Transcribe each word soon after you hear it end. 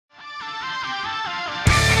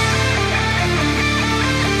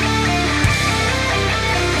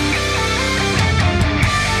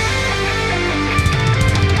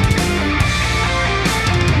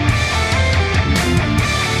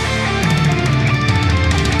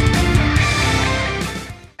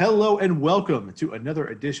and welcome to another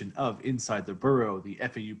edition of Inside the Burrow, the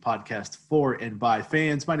FAU podcast for and by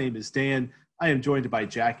fans. My name is Dan. I am joined by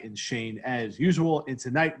Jack and Shane as usual, and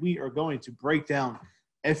tonight we are going to break down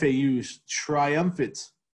FAU's triumphant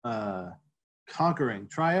conquering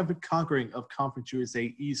of Conference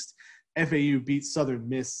USA East. FAU beat Southern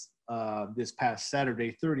Miss this past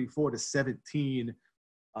Saturday, 34-17.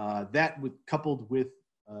 That coupled with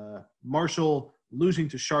Marshall losing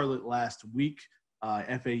to Charlotte last week.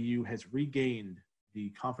 FAU has regained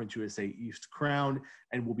the Conference USA East crown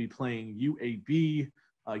and will be playing UAB,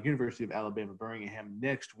 University of Alabama Birmingham,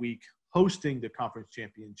 next week, hosting the conference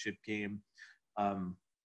championship game.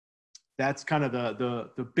 That's kind of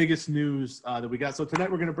the biggest news that we got. So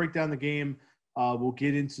tonight we're going to break down the game. We'll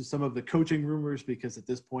get into some of the coaching rumors because at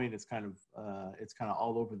this point it's kind of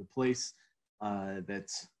all over the place.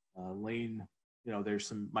 Lane.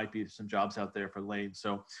 Might be some jobs out there for Lane.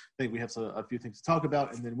 So I think we have a few things to talk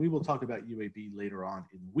about, and then we will talk about UAB later on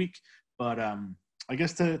in the week. But I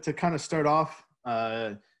guess to kind of start off,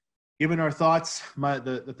 given our thoughts,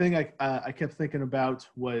 the thing I kept thinking about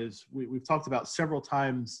was we've talked about several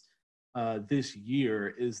times this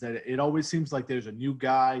year is that it always seems like there's a new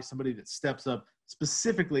guy, somebody that steps up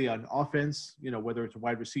specifically on offense, whether it's a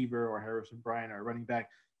wide receiver or Harrison Bryant or a running back,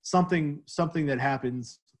 something that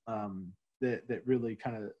happens that really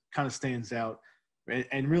kind of stands out.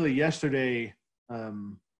 And really yesterday,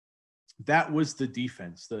 that was the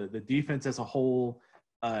defense. The defense as a whole,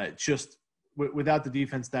 just without the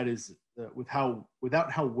defense, that is without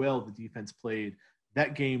how well the defense played,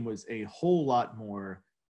 that game was a whole lot more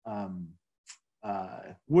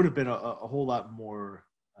would have been a whole lot more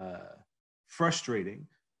frustrating,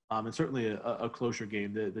 and certainly a closer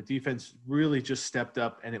game. The defense really just stepped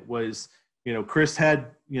up, and it was – Chris had,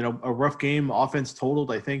 a rough game. Offense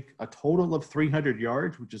totaled, I think, a total of 300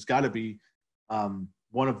 yards, which has got to be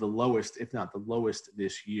one of the lowest, if not the lowest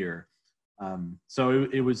this year. So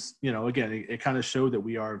it was, again, it kind of showed that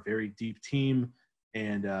we are a very deep team,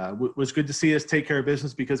 and was good to see us take care of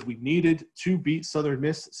business because we needed to beat Southern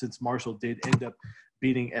Miss since Marshall did end up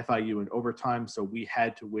beating FIU in overtime. So we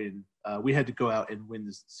had to win. We had to go out and win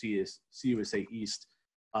the CUSA East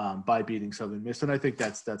by beating Southern Miss, and I think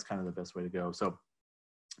that's kind of the best way to go. So,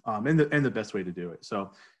 and the best way to do it.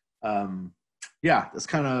 So, that's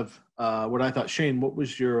kind of what I thought. Shane, what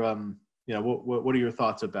was your what are your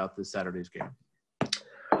thoughts about this Saturday's game?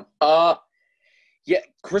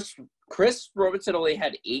 Chris Robinson only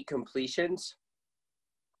had 8 completions.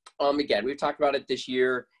 Again, we've talked about it this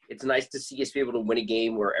year. It's nice to see us be able to win a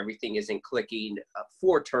game where everything isn't clicking.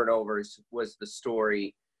 4 turnovers was the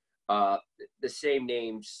story. The same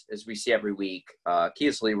names as we see every week.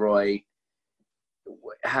 CUSA Leroy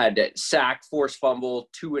had sack, forced fumble,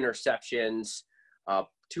 2 interceptions.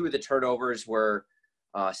 2 of the turnovers were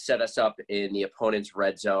set us up in the opponent's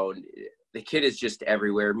red zone. The kid is just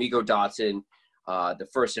everywhere. Migo Dotson, the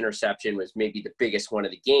first interception was maybe the biggest one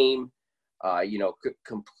of the game.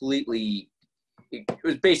 Completely – it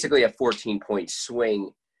was basically a 14-point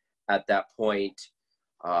swing at that point.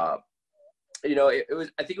 It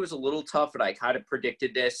was. I think it was a little tough, and I kind of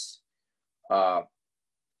predicted this on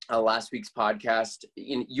last week's podcast.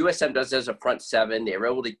 USM does as a front 7. They were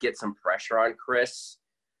able to get some pressure on Chris,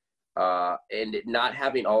 and not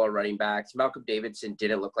having all our running backs. Malcolm Davidson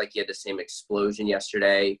didn't look like he had the same explosion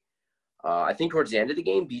yesterday. I think towards the end of the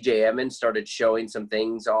game, BJ Emmons started showing some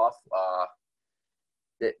things off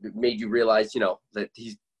that made you realize, that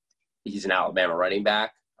he's an Alabama running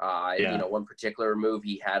back. One particular move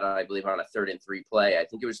he had, I believe, on a 3rd and 3 play. I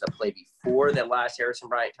think it was the play before that last Harrison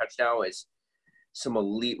Bryant touchdown was some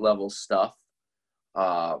elite level stuff.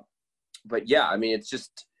 It's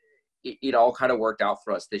just it all kind of worked out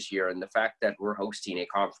for us this year. And the fact that we're hosting a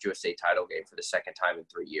Conference USA title game for the second time in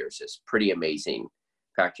 3 years is pretty amazing,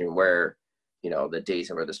 factoring where, the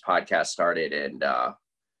days where this podcast started and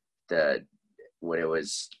when it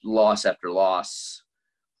was loss after loss.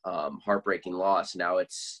 Heartbreaking loss. Now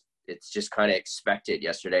it's just kind of expected.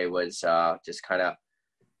 Yesterday was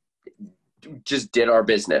just did our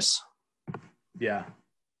business. Yeah,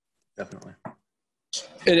 definitely.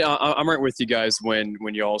 And I'm right with you guys when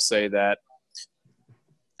you all say that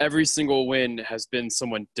every single win has been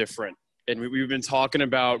someone different. And we've been talking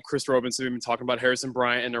about Chris Robinson. We've been talking about Harrison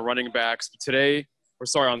Bryant and their running backs.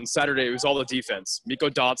 But on Saturday, it was all the defense. Migo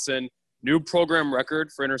Dotson, new program record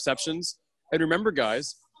for interceptions. And remember,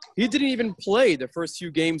 guys, he didn't even play the first few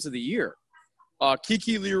games of the year.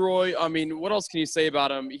 Kiki Leroy, what else can you say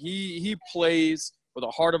about him? He plays with the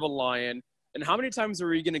heart of a lion. And how many times are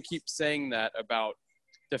we going to keep saying that about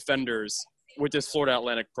defenders with this Florida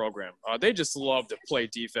Atlantic program? They just love to play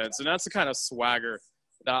defense, and that's the kind of swagger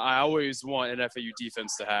that I always want an FAU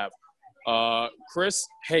defense to have. Chris,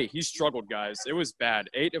 hey, he struggled, guys. It was bad.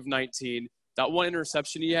 8 of 19. That one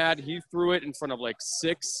interception he had, he threw it in front of like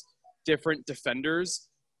 6 different defenders.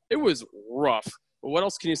 It was rough. But what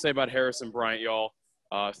else can you say about Harrison Bryant, y'all?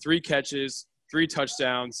 3 catches, 3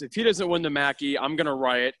 touchdowns. If he doesn't win the Mackey, I'm going to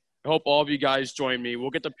riot. I hope all of you guys join me.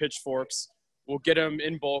 We'll get the pitchforks. We'll get them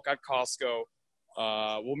in bulk at Costco.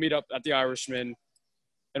 We'll meet up at the Irishman,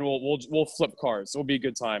 and we'll flip cards. It'll be a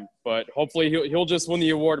good time. But hopefully he'll just win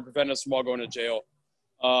the award to prevent us from all going to jail.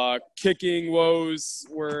 Kicking woes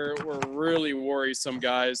were really worrisome,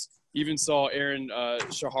 guys. Even saw Aaron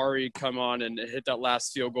Shahari come on and hit that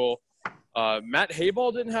last field goal. Matt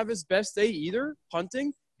Hayball didn't have his best day either,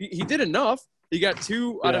 punting. He did enough. He got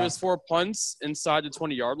 2 out of his 4 punts inside the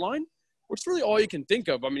 20-yard line, which is really all you can think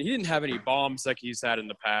of. I mean, he didn't have any bombs like he's had in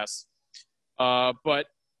the past. But,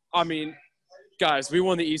 I mean, guys, we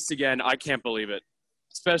won the East again. I can't believe it,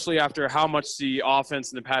 especially after how much the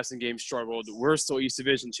offense and the passing game struggled. We're still East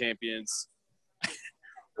Division champions.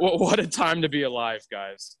 What a time to be alive,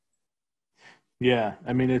 guys. Yeah,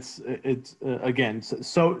 I mean, it's again,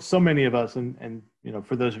 so many of us, and you know,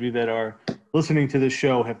 for those of you that are listening to this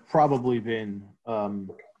show, have probably been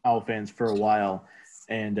Owl fans for a while,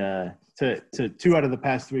 and to 2 out of the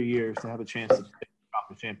past 3 years to have a chance to pick off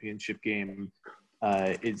a championship game,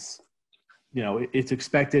 it's, you know, it's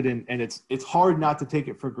expected, and it's hard not to take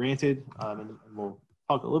it for granted, and we'll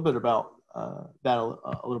talk a little bit about that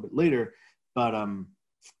a little bit later, but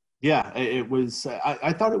yeah, it was.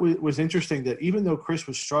 I thought it was interesting that even though Chris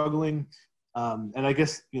was struggling, and I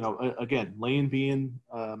guess, you know, again, Lane being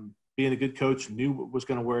a good coach, knew what was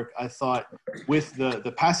going to work. I thought with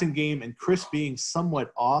the passing game and Chris being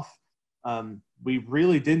somewhat off, we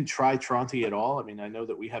really didn't try Tronte at all. I mean, I know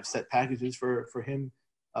that we have set packages for him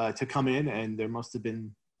to come in, and there must have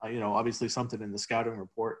been, you know, obviously something in the scouting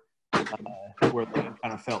report where Lane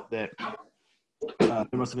kind of felt that there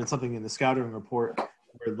must have been something in the scouting report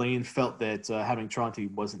where Lane felt that having Tronte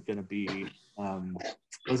wasn't going to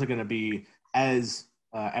be as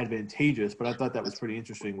advantageous. But I thought that was pretty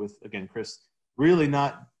interesting. With, again, Chris really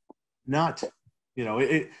not you know,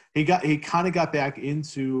 he kind of got back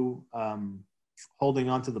into holding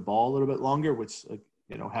on to the ball a little bit longer, which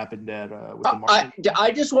you know, happened at with the market.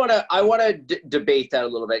 I just want to debate that a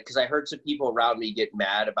little bit, because I heard some people around me get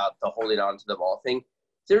mad about the holding on to the ball thing.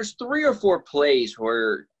 There's 3 or 4 plays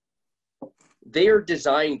where they are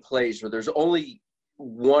designed plays where there's only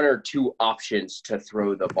 1 or 2 options to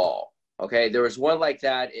throw the ball. Okay, there was one like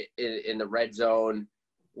that in the red zone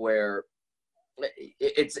where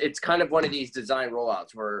it's kind of one of these design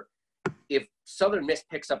rollouts where if Southern Miss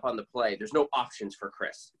picks up on the play, there's no options for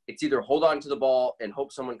Chris. It's either hold on to the ball and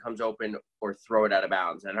hope someone comes open or throw it out of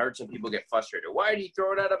bounds. And I heard some people get frustrated. Why do you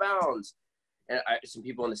throw it out of bounds? And some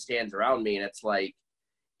people in the stands around me, and it's like,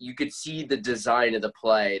 you could see the design of the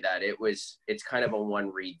play that it's kind of a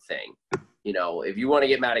one-read thing. You know, if you want to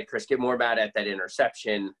get mad at Chris, get more mad at that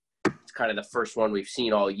interception. It's kind of the first one we've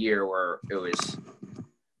seen all year where it was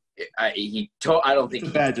I don't think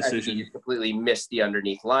it's a bad decision. He completely missed the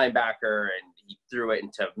underneath linebacker, and he threw it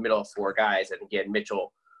into middle of 4 guys. I think he had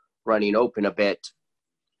Mitchell running open a bit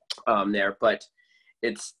there, but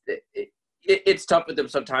it's tough with them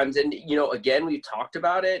sometimes. And, you know, again, we talked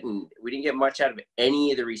about it, and we didn't get much out of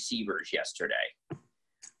any of the receivers yesterday.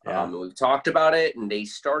 Yeah. We've talked about it, and they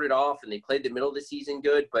started off and they played the middle of the season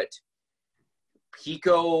good, but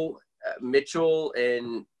Pico, Mitchell,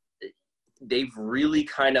 and they've really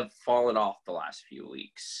kind of fallen off the last few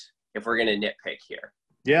weeks, if we're going to nitpick here.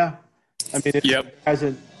 Yeah. I mean,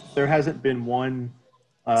 there hasn't been one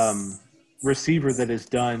receiver that has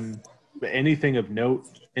done anything of note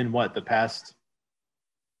in the past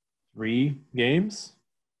 3 games,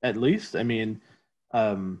 at least. I mean,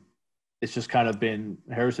 it's just kind of been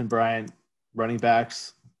Harrison Bryant, running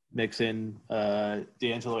backs, mix in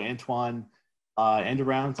D'Angelo Antoine, end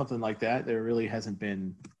around, something like that. There really hasn't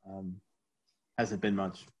been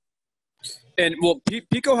much. And well,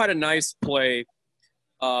 Pico had a nice play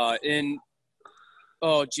was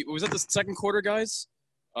that the second quarter, guys?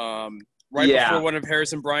 Before one of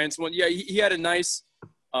Harrison Bryant's one. Yeah, he had a nice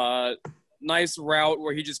route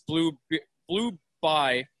where he just blew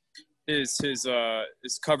by his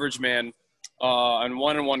coverage man on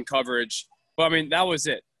one-on-one coverage. But I mean, that was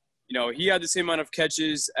it. You know, he had the same amount of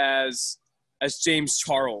catches as James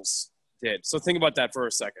Charles did. So think about that for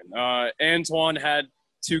a second. Antoine had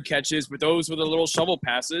 2 catches, but those were the little shovel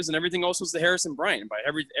passes, and everything else was the Harrison Bryant. By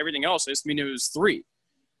everything else, I just mean it was 3.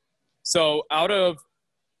 So out of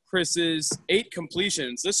Chris's 8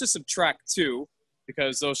 completions, let's just subtract 2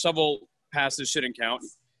 because those shovel passes shouldn't count.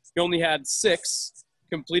 He only had 6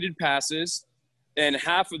 completed passes, and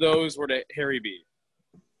half of those were to Harry B.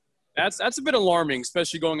 That's a bit alarming,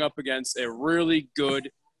 especially going up against a really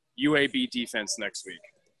good UAB defense next week.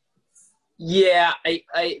 Yeah,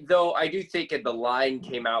 I though I do think as the line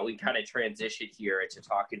came out, we kind of transitioned here into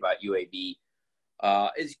talking about UAB.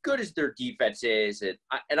 As good as their defense is,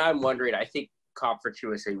 and I'm wondering, I think Conference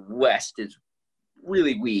USA West is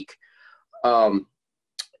really weak.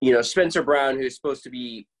 Spencer Brown, who's supposed to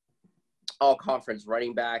be all-conference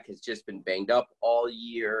running back, has just been banged up all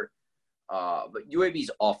year. But UAB's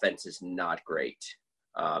offense is not great.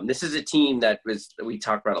 This is a team that we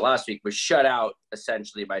talked about it last week, was shut out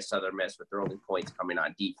essentially by Southern Miss with their only points coming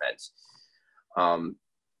on defense.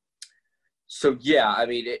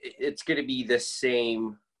 It's going to be the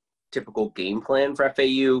same typical game plan for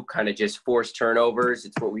FAU, kind of just force turnovers.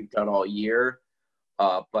 It's what we've done all year.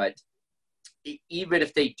 But even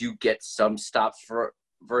if they do get some stops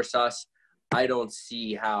versus us, I don't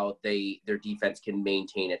see how their defense can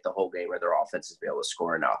maintain it the whole game, or their offense is be able to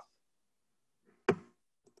score enough.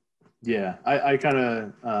 Yeah, I kind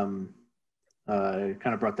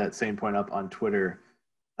of brought that same point up on Twitter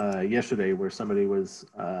yesterday, where somebody was,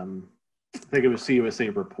 I think it was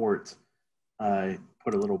CUSA Report,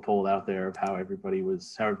 put a little poll out there of how everybody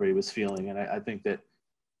was feeling, and I think that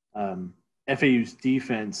FAU's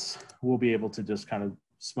defense will be able to just kind of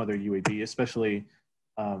smother UAB, especially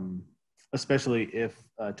if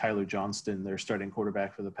Tyler Johnston, their starting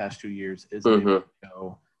quarterback for the past 2 years, is able to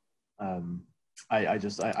go.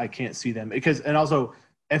 I can't see them and also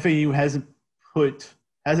FAU hasn't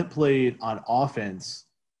played on offense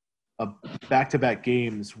back-to-back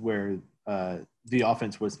games where the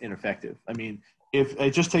offense was ineffective. I mean, if I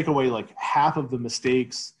just take away like half of the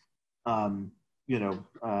mistakes,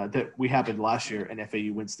 that we happened last year, and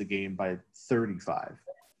FAU wins the game by 35.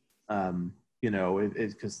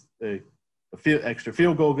 Because the extra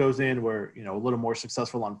field goal goes in, where a little more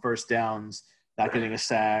successful on first downs, not getting a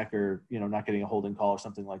sack, or not getting a holding call or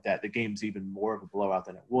something like that. The game's even more of a blowout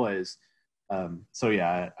than it was. I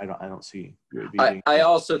don't see. I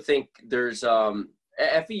also think there's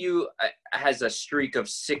FAU has a streak of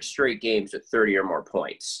 6 straight games with 30 or more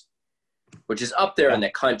points, which is up there in the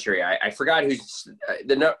country. I forgot who's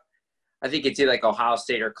I think it's either like Ohio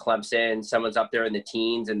State or Clemson. Someone's up there in the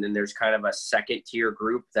teens, and then there's kind of a second tier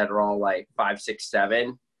group that are all like 5, 6,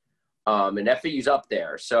 7, and FAU's up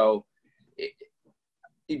there. So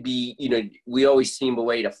it'd be, we always seem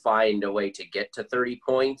to find a way to get to 30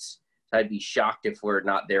 points. I'd be shocked if we're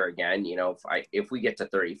not there again. If we get to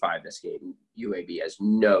 35 this game, UAB has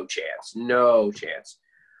no chance.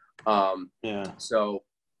 So,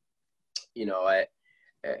 I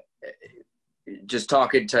just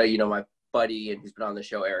talking to, my buddy, and who's been on the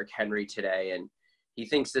show, Eric Henry, today, and he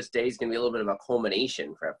thinks this day is going to be a little bit of a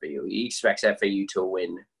culmination for FAU. He expects FAU to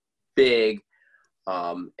win big.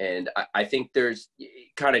 And I think there's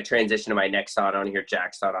kind of transition to my next thought. I want to hear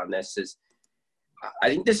Jack's thought on this. I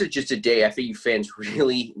think this is just a day FAU fans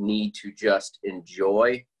really need to just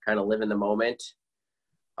enjoy, kind of live in the moment.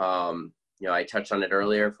 I touched on it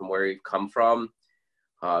earlier from where we've come from.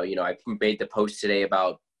 I made the post today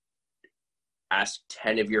about ask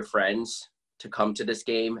 10 of your friends to come to this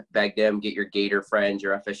game, beg them, get your Gator friends,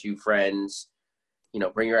 your FSU friends,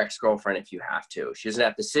 bring your ex-girlfriend if you have to. She doesn't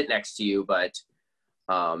have to sit next to you, but,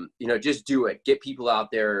 just do it. Get people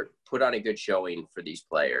out there, put on a good showing for these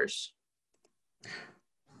players.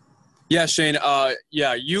 Yeah, Shane.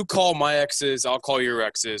 You call my exes, I'll call your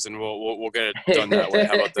exes, and we'll get it done that way.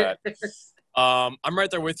 How about that? I'm right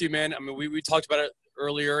there with you, man. I mean, we talked about it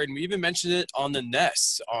earlier, and we even mentioned it on the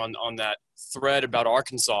Nest on that thread about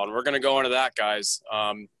Arkansas, and we're going to go into that, guys.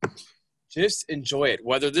 Just enjoy it,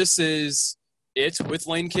 whether this is it with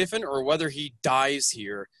Lane Kiffin or whether he dies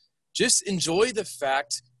here. Just enjoy the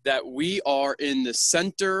fact that we are in the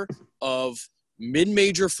center of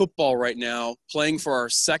mid-major football right now, playing for our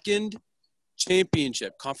second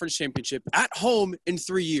conference championship at home in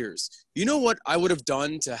 3 years. You know what I would have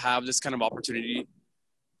done to have this kind of opportunity?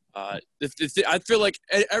 I feel like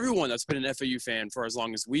everyone that's been an FAU fan for as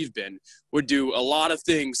long as we've been would do a lot of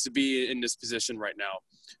things to be in this position right now.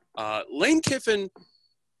 Lane Kiffin,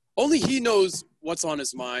 only he knows what's on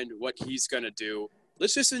his mind, what he's going to do.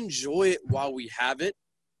 Let's just enjoy it while we have it,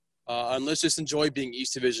 and let's just enjoy being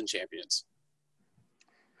East Division champions.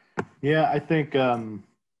 Yeah, I think,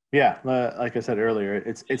 like I said earlier,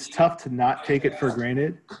 it's tough to not take it for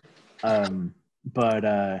granted,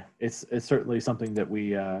 but it's certainly something that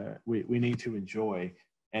we need to enjoy.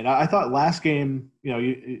 And I thought last game,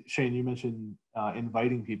 Shane, you mentioned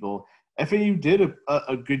inviting people. FAU did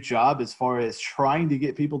a good job as far as trying to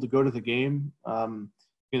get people to go to the game.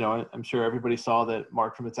 I'm sure everybody saw that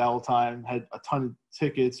Mark from It's Owl Time had a ton of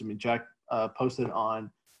tickets. I mean, Jack posted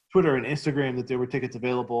on Twitter and Instagram that there were tickets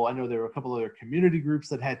available. I know there were a couple other community groups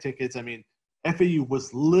that had tickets. I mean, FAU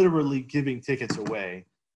was literally giving tickets away.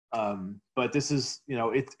 But this is,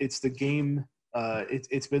 it's the game.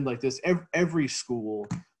 It's been like this. Every school,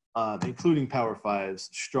 including Power Fives,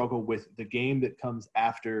 struggle with the game that comes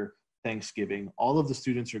after Thanksgiving. All of the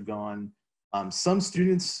students are gone. Some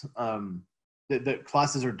students, the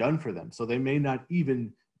classes are done for them, so they may not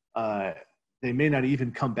even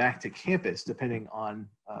come back to campus, depending on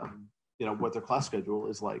what their class schedule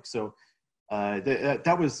is like. So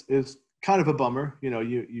that was kind of a bummer.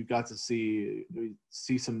 You got to see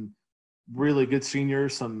some really good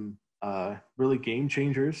seniors, some really game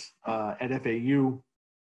changers at FAU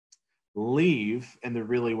leave, and there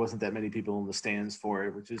really wasn't that many people in the stands for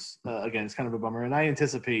it, which is again, it's kind of a bummer. And I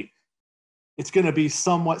anticipate it's going to be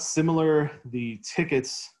somewhat similar. The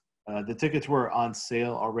tickets were on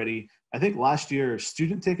sale already. I think last year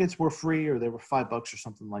student tickets were free, or they were $5 or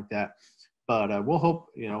something like that. But we'll hope,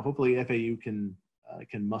 hopefully FAU can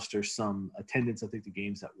muster some attendance. I think the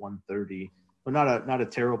game's at 1:30, but not a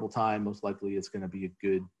terrible time. Most likely it's going to be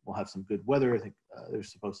we'll have some good weather. I think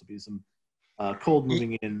there's supposed to be some cold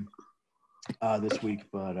moving in this week,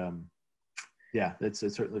 but yeah, it's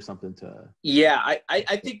certainly something to. Yeah,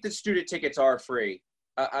 I think the student tickets are free.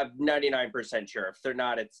 I'm 99% sure. If they're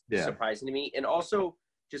not, it's surprising to me. And also,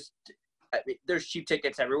 there's cheap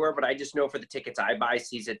tickets everywhere, but I just know for the tickets I buy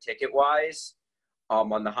season ticket wise,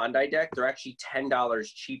 on the Hyundai deck, they're actually $10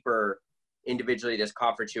 cheaper individually this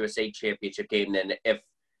Conference USA championship game than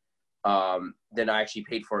than I actually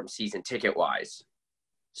paid for them season ticket wise.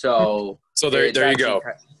 So there you go.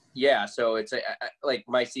 Yeah, so it's like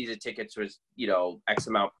my season tickets was X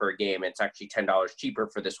amount per game. It's actually $10 cheaper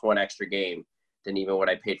for this one extra game than even what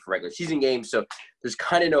I paid for regular season games. So there's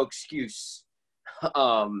kind of no excuse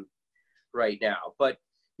right now. But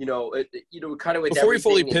kind of with before we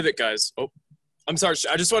fully pivot, guys. Oh, I'm sorry.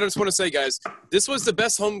 I just want to say, guys, this was the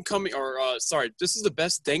best homecoming, this is the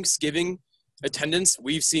best Thanksgiving attendance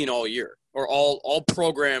we've seen all year, or all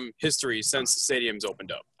program history since the stadium's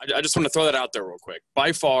opened up. I just want to throw that out there real quick.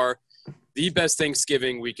 By far, the best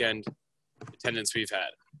Thanksgiving weekend attendance we've had.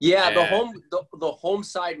 Yeah, and the home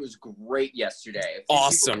side was great yesterday.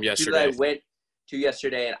 Awesome yesterday. I went to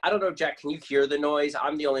yesterday, and I don't know, Jack, can you hear the noise?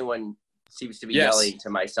 I'm the only one seems to be yelling to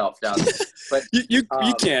myself down there. But you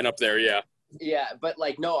can up there, yeah. Yeah, but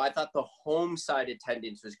no, I thought the home side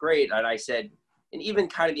attendance was great, and I said, and even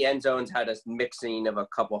kind of the end zones had a mixing of a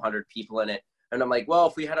couple hundred people in it. And I'm like, well,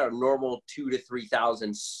 if we had a normal 2,000 to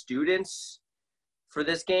 3,000 students for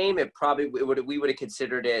this game, we would have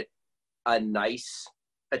considered it a nice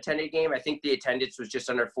attended game. I think the attendance was just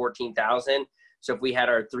under 14,000. So if we had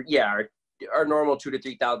our normal 2,000 to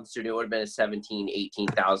 3,000 student, it would have been a 17,000,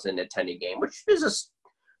 18,000 attended game, which is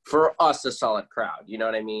for us a solid crowd. You know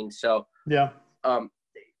what I mean? So yeah.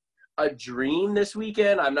 A dream this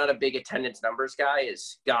weekend, I'm not a big attendance numbers guy,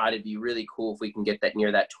 is God, it'd be really cool if we can get that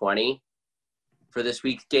near that 20 for this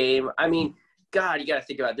week's game. I mean, God, you got to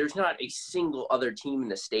think about it. There's not a single other team in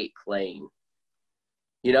the state playing,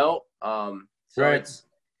 so right.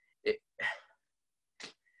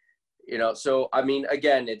 So, I mean,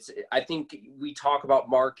 again, I think we talk about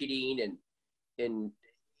marketing and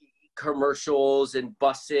commercials and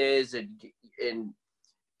buses and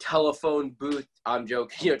telephone booth, I'm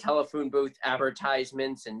joking, telephone booth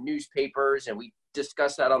advertisements and newspapers, and we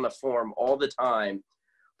discuss that on the forum all the time.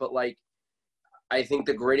 But I think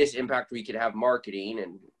the greatest impact we could have marketing,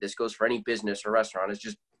 and this goes for any business or restaurant, is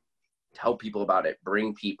just tell people about it,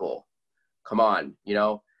 bring people, come on,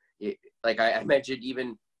 I mentioned,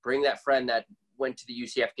 even bring that friend that went to the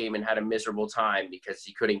UCF game and had a miserable time because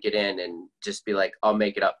he couldn't get in, and just be like, I'll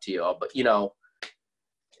make it up to you. But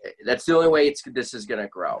that's the only way this is going to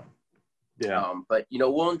grow. Yeah. But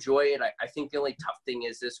we'll enjoy it. I think the only tough thing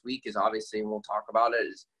is this week is obviously, and we'll talk about it,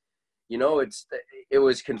 is, it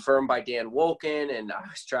was confirmed by Dan Wolken, and I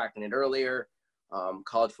was tracking it earlier.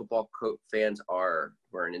 College football fans were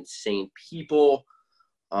an insane people.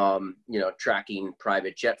 Tracking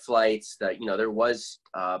private jet flights. That there was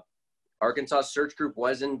Arkansas search group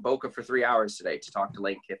was in Boca for 3 hours today to talk to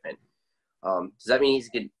Lane Kiffin. Does that mean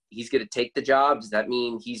he's going to take the job? Does that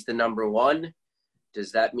mean he's the number one?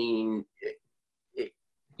 Does that mean,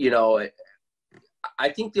 I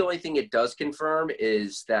think the only thing it does confirm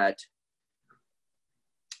is that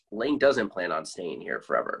Lane doesn't plan on staying here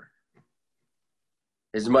forever.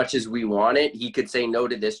 As much as we want it, he could say no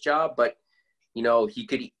to this job, but, he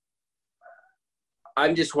could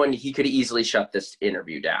easily shut this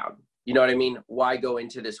interview down. You know what I mean? Why go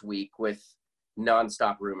into this week with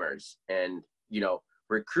nonstop rumors and,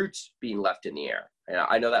 recruits being left in the air. And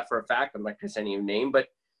I know that for a fact. I'm not going to say any name, but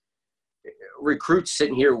recruits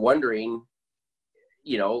sitting here wondering,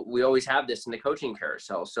 we always have this in the coaching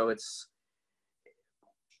carousel. So it's,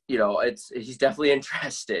 he's definitely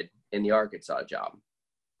interested in the Arkansas job.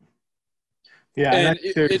 Yeah.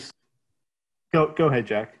 And go ahead,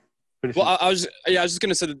 Jack. Well, I was just going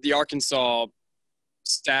to say that the Arkansas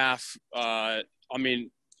staff, they're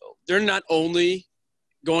not only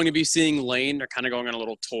going to be seeing Lane, they're kind of going on a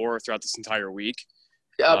little tour throughout this entire week.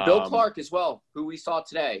 Bill Clark as well, who we saw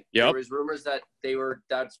today. Yep. There was rumors that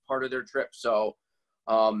that's part of their trip. So,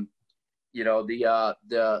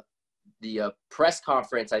 the press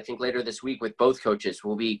conference, I think later this week with both coaches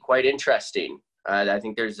will be quite interesting. I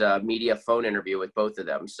think there's a media phone interview with both of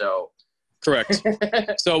them. So. Correct.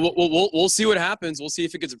 So we'll see what happens. We'll see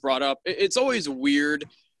if it gets brought up. It's always weird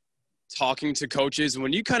talking to coaches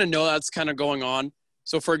when you kind of know that's kind of going on.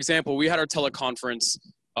 So, for example, we had our teleconference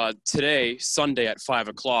today, Sunday at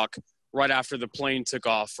 5:00, right after the plane took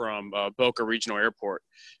off from Boca Regional Airport.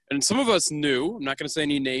 And some of us knew, I'm not going to say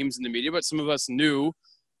any names in the media, but some of us knew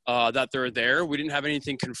that they're there. We didn't have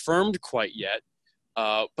anything confirmed quite yet.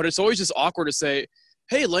 But it's always just awkward to say,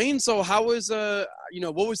 hey, Lane, so how was, what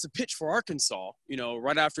was the pitch for Arkansas?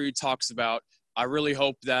 Right after he talks about, I really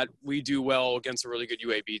hope that we do well against a really good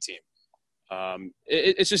UAB team.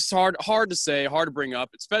 It's just hard to say, hard to bring up,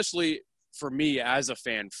 especially for me as a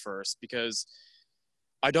fan first, because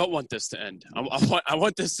I don't want this to end. I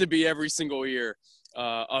want this to be every single year,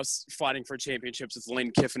 us fighting for championships with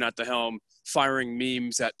Lane Kiffin at the helm, firing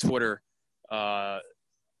memes at Twitter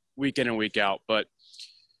week in and week out. But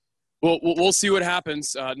we'll see what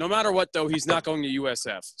happens. No matter what, though, he's not going to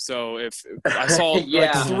USF. So if I saw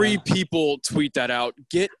like 3 people tweet that out,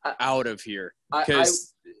 get out of here,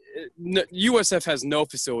 because USF has no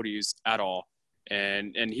facilities at all,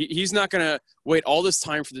 and he's not going to wait all this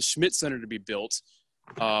time for the Schmidt Center to be built,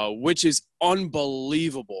 which is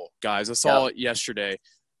unbelievable, guys. I saw it yesterday.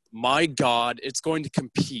 My God, it's going to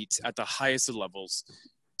compete at the highest of levels.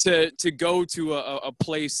 To go to a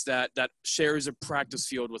place that shares a practice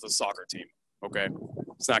field with a soccer team, okay?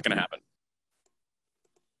 It's not going to happen.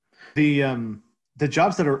 The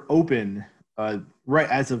jobs that are open right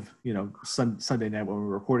as of Sunday night when we're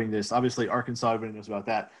recording this, obviously Arkansas, everybody knows about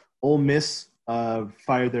that. Ole Miss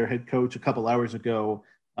fired their head coach a couple hours ago,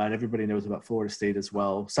 and everybody knows about Florida State as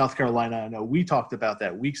well. South Carolina, I know we talked about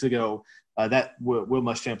that weeks ago. That Will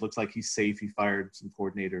Muschamp looks like he's safe. He fired some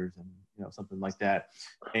coordinators and something like that.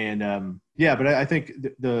 And but I think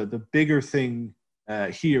the bigger thing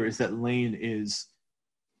here is that Lane is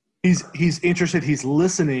he's interested. He's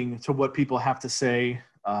listening to what people have to say.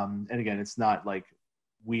 And again, it's not like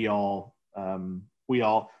we all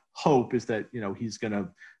hope is that he's gonna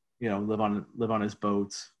live on his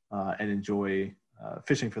boat and enjoy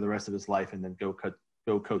fishing for the rest of his life, and then go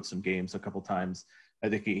coach some games a couple times. I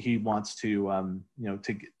think he wants to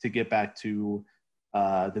to get back to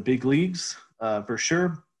the big leagues for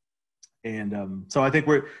sure. And so I think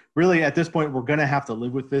we're really at this point, we're going to have to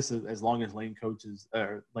live with this as long as Lane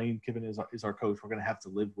Kiffin is our coach. We're going to have to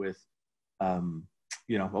live with,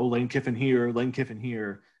 Lane Kiffin here, Lane Kiffin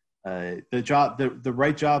here. The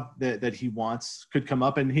right job that he wants could come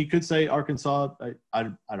up, and he could say Arkansas, I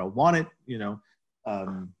don't want it,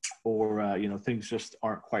 or things just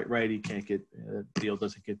aren't quite right. He can't get the deal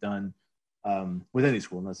doesn't get done with any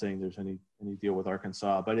school. I'm not saying there's any deal with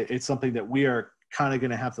Arkansas, but it's something that we are kind of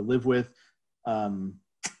going to have to live with. And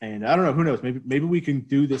I don't know, who knows? Maybe we can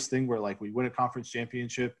do this thing where like we win a conference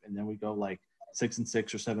championship and then we go like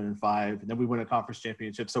 6-6 or 7-5, and then we win a conference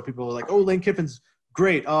championship. So people are like, "Oh, Lane Kiffin's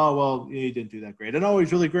great. Oh, well, he didn't do that great. And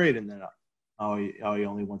he's really great." And then he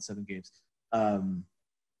only won 7 games.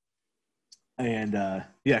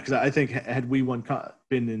 Because I think had we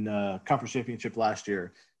been in conference championship last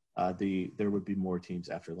year, there would be more teams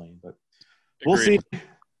after Lane. But we'll see.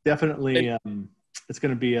 Definitely, it's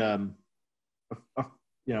going to be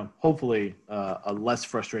hopefully a less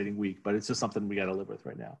frustrating week. But it's just something we got to live with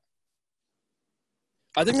right now.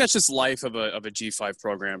 I think that's just life of a G5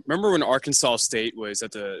 program. Remember when Arkansas State was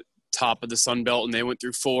at the top of the Sun Belt and they went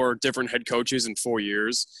through 4 different head coaches in 4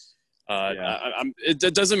 years?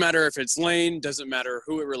 It doesn't matter if it's Lane, doesn't matter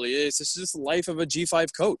who it really is. It's just the life of a G5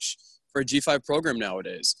 coach for a G5 program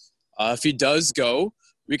nowadays. If he does go,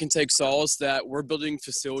 we can take solace that we're building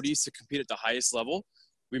facilities to compete at the highest level.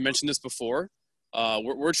 We mentioned this before.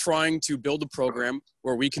 We're trying to build a program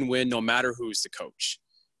where we can win no matter who's the coach.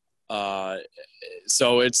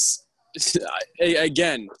 So it's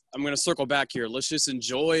again, I'm going to circle back here. Let's just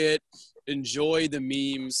enjoy it, enjoy the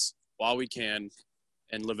memes while we can,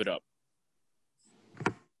 and live it up.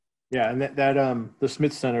 Yeah, and that the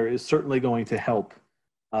Smith Center is certainly going to help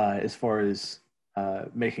as far as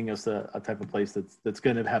making us a type of place that's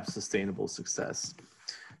going to have sustainable success.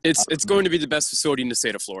 It's going to be the best facility in the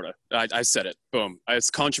state of Florida. I said it. Boom. It's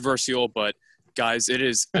controversial, but guys, it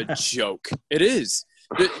is a joke. It is.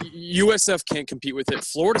 The USF can't compete with it.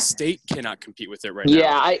 Florida State cannot compete with it right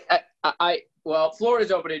now. Yeah, well,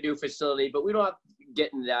 Florida's opened a new facility, but we don't have to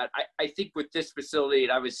get into that. I think with this facility,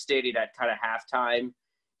 and I was stating at kind of halftime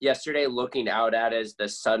yesterday, looking out at as the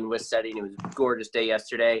sun was setting. It was a gorgeous day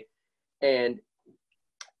yesterday. And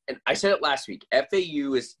I said it last week,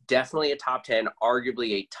 FAU is definitely a top 10,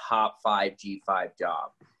 arguably a top 5 G5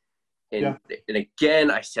 job. And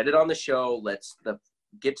again, I said it on the show, let's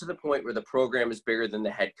get to the point where the program is bigger than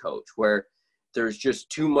the head coach, where there's just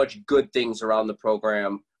too much good things around the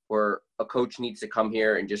program, where a coach needs to come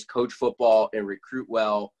here and just coach football and recruit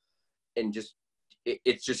well, and just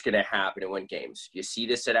it's just going to happen and win games. You see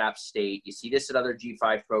this at App State. You see this at other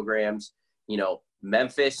G5 programs. You know,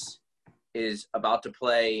 Memphis is about to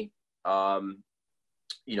play.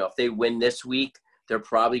 If they win this week, they're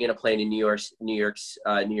probably going to play in a New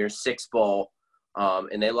Year's Six Bowl,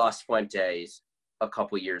 and they lost Fuentes a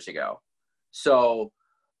couple years ago. So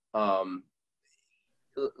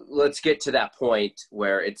let's get to that point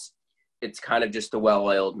where it's kind of just a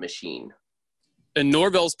well-oiled machine. And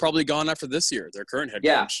Norvell's probably gone after this year, their current head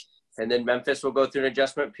coach. And then Memphis will go through an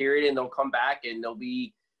adjustment period, and they'll come back, and they'll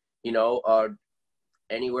be,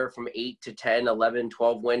 anywhere from 8 to 10, 11,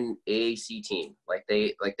 12 win AAC team, like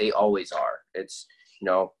they always are. It's,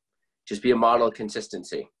 just be a model of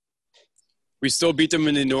consistency. We still beat them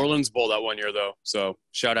in the New Orleans Bowl that one year, though. So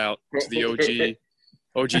shout out to the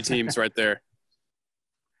OG teams right there.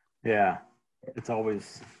 Yeah, it's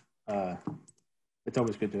always good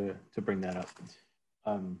to bring that up.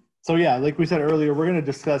 So yeah, like we said earlier, we're going to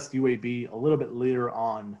discuss UAB a little bit later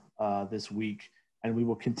on this week, and we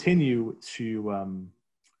will continue to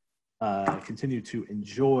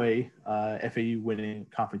enjoy FAU winning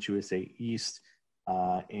Conference USA East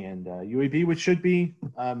and UAB, which should be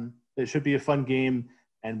a fun game,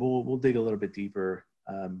 and we'll dig a little bit deeper,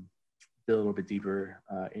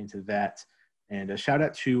 into that. And a shout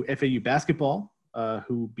out to FAU basketball,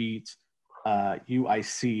 who beat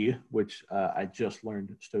UIC, which I just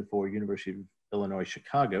learned stood for University of Illinois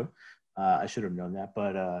Chicago. I should have known that,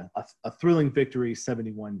 but a thrilling victory,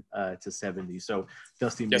 71-70. So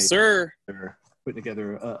Dusty, yes, sir, putting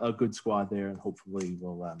together a good squad there, and hopefully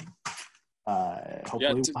we'll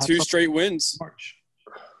two straight wins. March.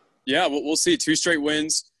 Yeah, we'll see. 2 straight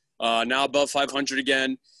wins. Now above 500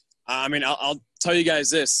 again. I mean, I'll tell you guys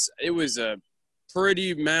this: it was a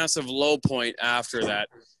pretty massive low point after that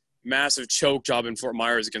massive choke job in Fort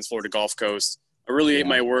Myers against Florida Gulf Coast. I really ate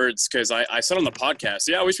my words because I said on the podcast,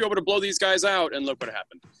 we should be able to blow these guys out, and look what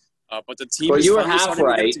happened. But the team is finally starting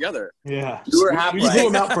to get it together. Yeah, you were half right. You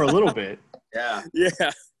blew them out for a little bit. Yeah,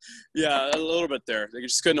 a little bit there. They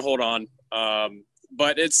just couldn't hold on.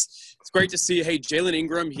 But it's great to see. Hey, Jalen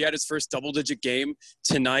Ingram, he had his first double-digit game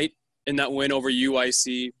tonight in that win over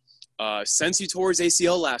UIC. Since he tore his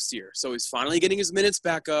ACL last year, so he's finally getting his minutes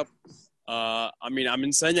back up.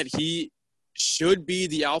 I'm saying that he should be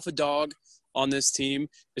the alpha dog on this team.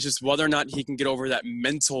 It's just whether or not he can get over that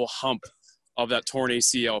mental hump of that torn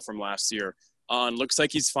ACL from last year. And looks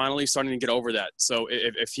like he's finally starting to get over that. So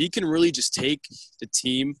if he can really just take the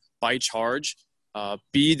team by charge,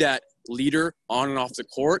 be that leader on and off the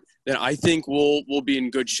court, then I think we'll be in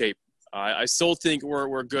good shape. I still think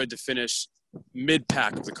we're good to finish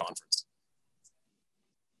mid-pack of the conference,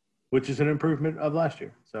 which is an improvement of last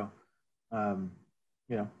year. So,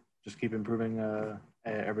 just keep improving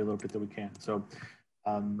every little bit that we can. So,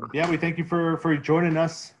 we thank you for joining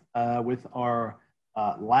us with our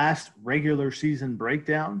last regular season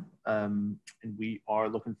breakdown. And we are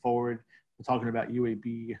looking forward to talking about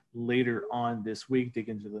UAB later on this week, dig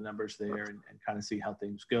into the numbers there and kind of see how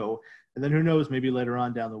things go. And then who knows, maybe later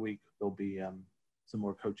on down the week, there'll be some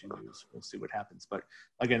more coaching news. We'll see what happens. But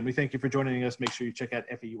again, we thank you for joining us. Make sure you check out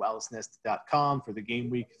FAUAllisNest.com for the game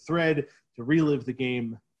week thread to relive the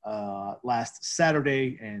game last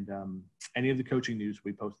Saturday, and any of the coaching news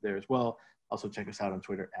we posted there as well. Also check us out on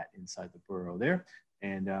Twitter at Inside the Burrow there.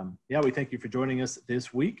 And we thank you for joining us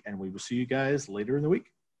this week, and we will see you guys later in the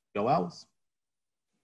week. Go Owls.